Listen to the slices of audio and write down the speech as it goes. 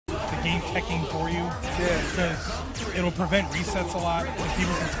game teching for you. Yeah. Because it'll prevent resets a lot. If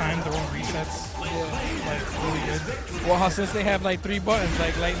people can time their own resets. Yeah. Like, really good. Well, since they have like 3 buttons,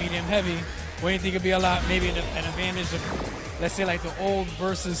 like light, medium, heavy, what do you think would be a lot, maybe an advantage of, let's say like the old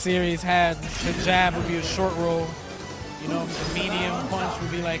Versus series had the jab would be a short roll, you know, the medium punch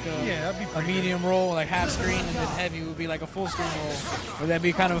would be like a medium roll, like half screen, and then heavy would be like a full screen roll. Would that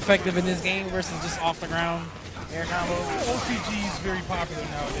be kind of effective in this game versus just off the ground air combo? OTG is very popular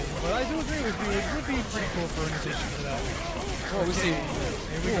nowadays, but I do agree with you. It would be pretty cool for an addition to that. Oh, we see.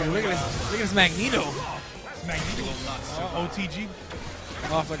 Look at this Magneto. Magneto. OTG.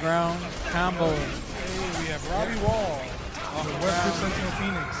 Off the ground combo. Hey, we have Robbie Wall. Off the Wesker Sentinel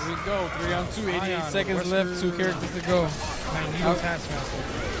Phoenix. Here we go. 3 on 2. 88 Raion, seconds Wesker, left. 2 characters to go. Magneto Taskmaster.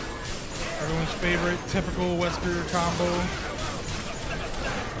 Everyone's favorite typical Wesker combo.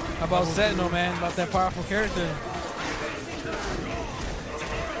 How about Sentinel, man? About that powerful character.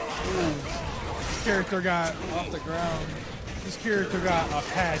 This character got off the ground. This character got a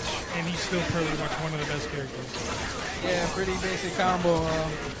patch, and he's still pretty much one of the best characters. Yeah, pretty basic combo.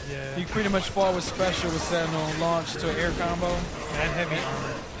 Yeah. You pretty much fall with special with Sentinel launch to an air combo. That heavy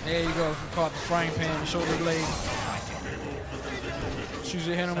armor. There you go. You caught the frying pan, shoulder blade. Choose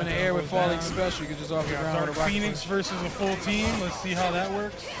your hit him in the air with falling special. You can just off the ground. Dark Phoenix versus a full team. Let's see how that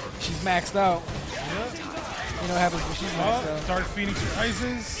works. She's maxed out. Yeah. You know what happens when she's maxed out. Dark Phoenix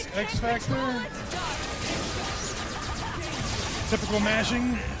rises. X Factor. Typical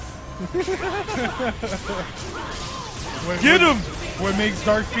mashing. Get him! What makes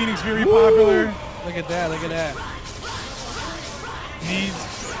Dark Phoenix very popular. Look at that, look at that.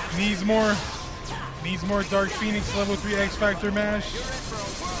 Needs more Dark Phoenix level 3 X Factor mash.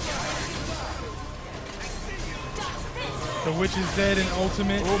 The Witch is dead in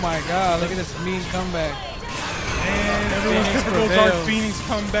Ultimate. Oh my god, look at this mean comeback. And everyone's typical Dark Phoenix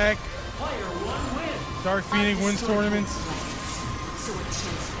comeback. Dark Phoenix wins tournaments.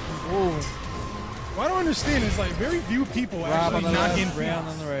 Ooh. What I don't understand is like very few people actually knock in Phoenix.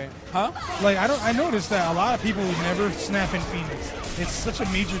 On the right. Huh? Like I noticed that a lot of people never snap in Phoenix. It's such a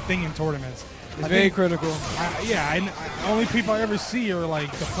major thing in tournaments. It's very critical. Only people I ever see are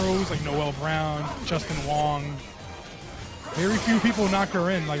like the pros, like Noel Brown, Justin Wong. Very few people knock her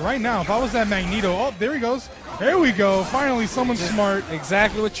in. Like right now, if I was that Magneto, oh, there he goes. There we go. Finally, someone smart.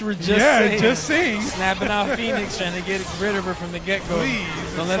 Exactly what you were just saying. Yeah, just saying. Snapping out Phoenix, trying to get rid of her from the get-go. Please.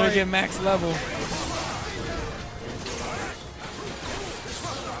 Don't let her get max level.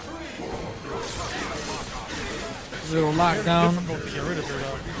 Little lockdown. Difficult to get rid of her,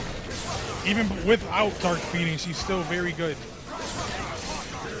 though. Even without Dark Phoenix, she's still very good.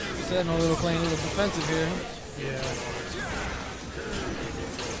 Setting a little playing a little defensive here. Yeah.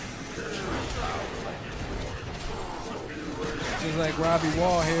 Just like Robbie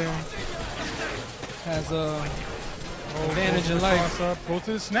Wall here has a advantage in life. Go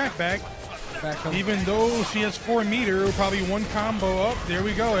to the snapback. Back up. Even though she has 4 meter, probably one combo up. There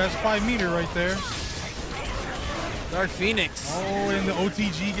we go. That's 5 meter right there. Dark Phoenix. Oh, and the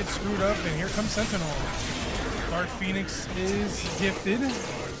OTG gets screwed up, and here comes Sentinel. Dark Phoenix is gifted.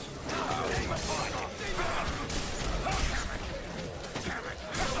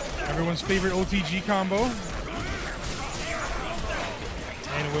 Everyone's favorite OTG combo.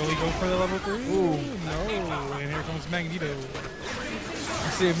 And will he go for the level 3? Ooh. No. And here comes Magneto.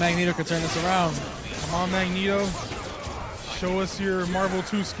 Let's see if Magneto can turn this around. Come on, Magneto. Show us your Marvel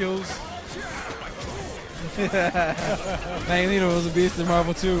 2 skills. Magneto was a beast in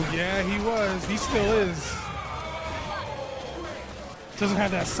Marvel 2. Yeah, he was. He still is. Doesn't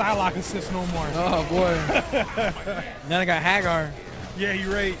have that Psylocke assist no more. Oh, boy. Now I got Hagar. Yeah,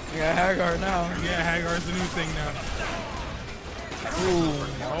 you're right. You got Hagar now. Yeah, Hagar's the new thing now. Ooh.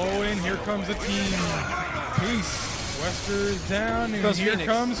 Oh, and here comes a team. Peace. Wesker is down, and here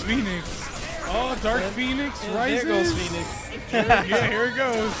comes Phoenix. Oh, Dark Phoenix rises. There goes Phoenix. Yeah, here it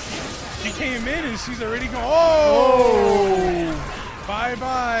goes. She came in, and she's already going. Oh!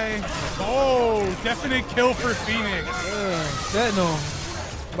 Bye-bye. Oh, definite kill for Phoenix. Sentinel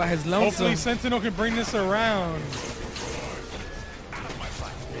by his lonesome. Hopefully Sentinel can bring this around.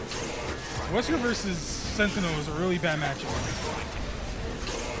 Wesker versus Sentinel is a really bad matchup.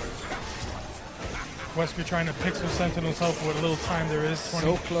 Wesker trying to pixel Sentinel's health with a little time there is. 20,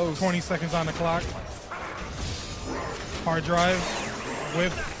 so close. 20 seconds on the clock. Hard drive.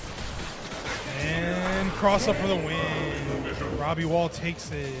 Whip. And cross up for the win. Robbie Wall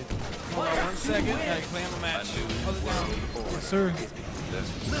takes it. Hold on 1 second. Now you play on the match. Hold it down. Yes, sir.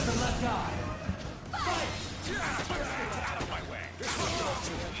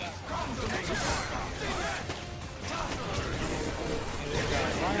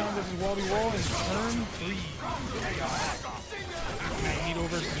 Raion versus Wally Wall in turn 3. Magneto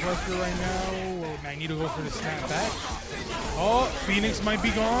versus Wesker right now. Will Magneto go for the snap back? Oh, Phoenix might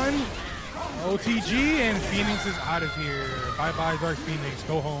be gone. OTG, and Phoenix is out of here. Bye-bye, Dark Phoenix.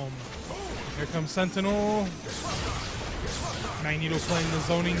 Go home. Here comes Sentinel. Magneto playing the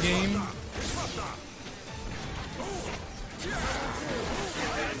zoning game.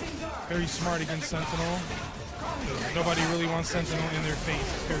 Very smart against Sentinel. Nobody really wants Sentinel in their face.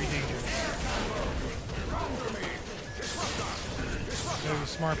 It's very dangerous. Very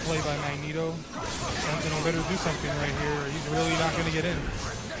smart play by Magneto. Sentinel better do something right here. He's really not going to get in.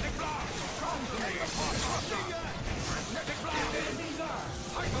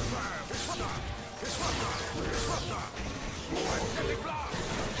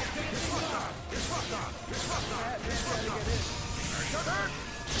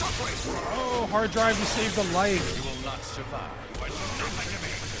 Oh, hard drive to save the life. You will not survive.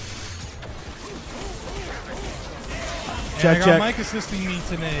 And I got Mike assisting me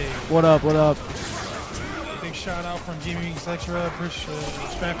today. What up, what up? Big shout out from Gaming Etc.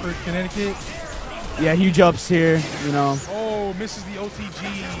 Stratford, Connecticut. Yeah, huge ups here, you know. Oh, misses the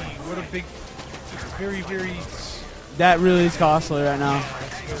OTG. What a big, very, very... That really is costly right now. Yeah,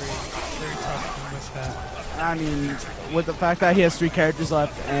 that's very tough to miss that. I mean, with the fact that he has 3 characters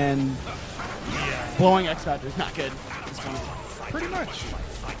left and blowing X Factor is not good. Pretty much.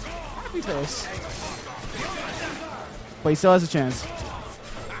 Happy face. But he still has a chance.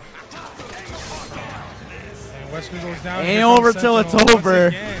 And Wesker goes down. Ain't over till it's over.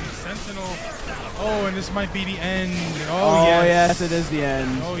 Again. Sentinel. Oh, and this might be the end. Oh, yes, it is the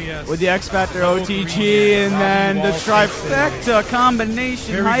end. Oh, yes. With the X Factor OTG and then the trifecta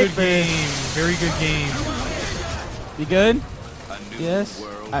combination. Very good game. Very good game. You good? Yes?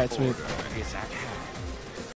 Alright, sweet.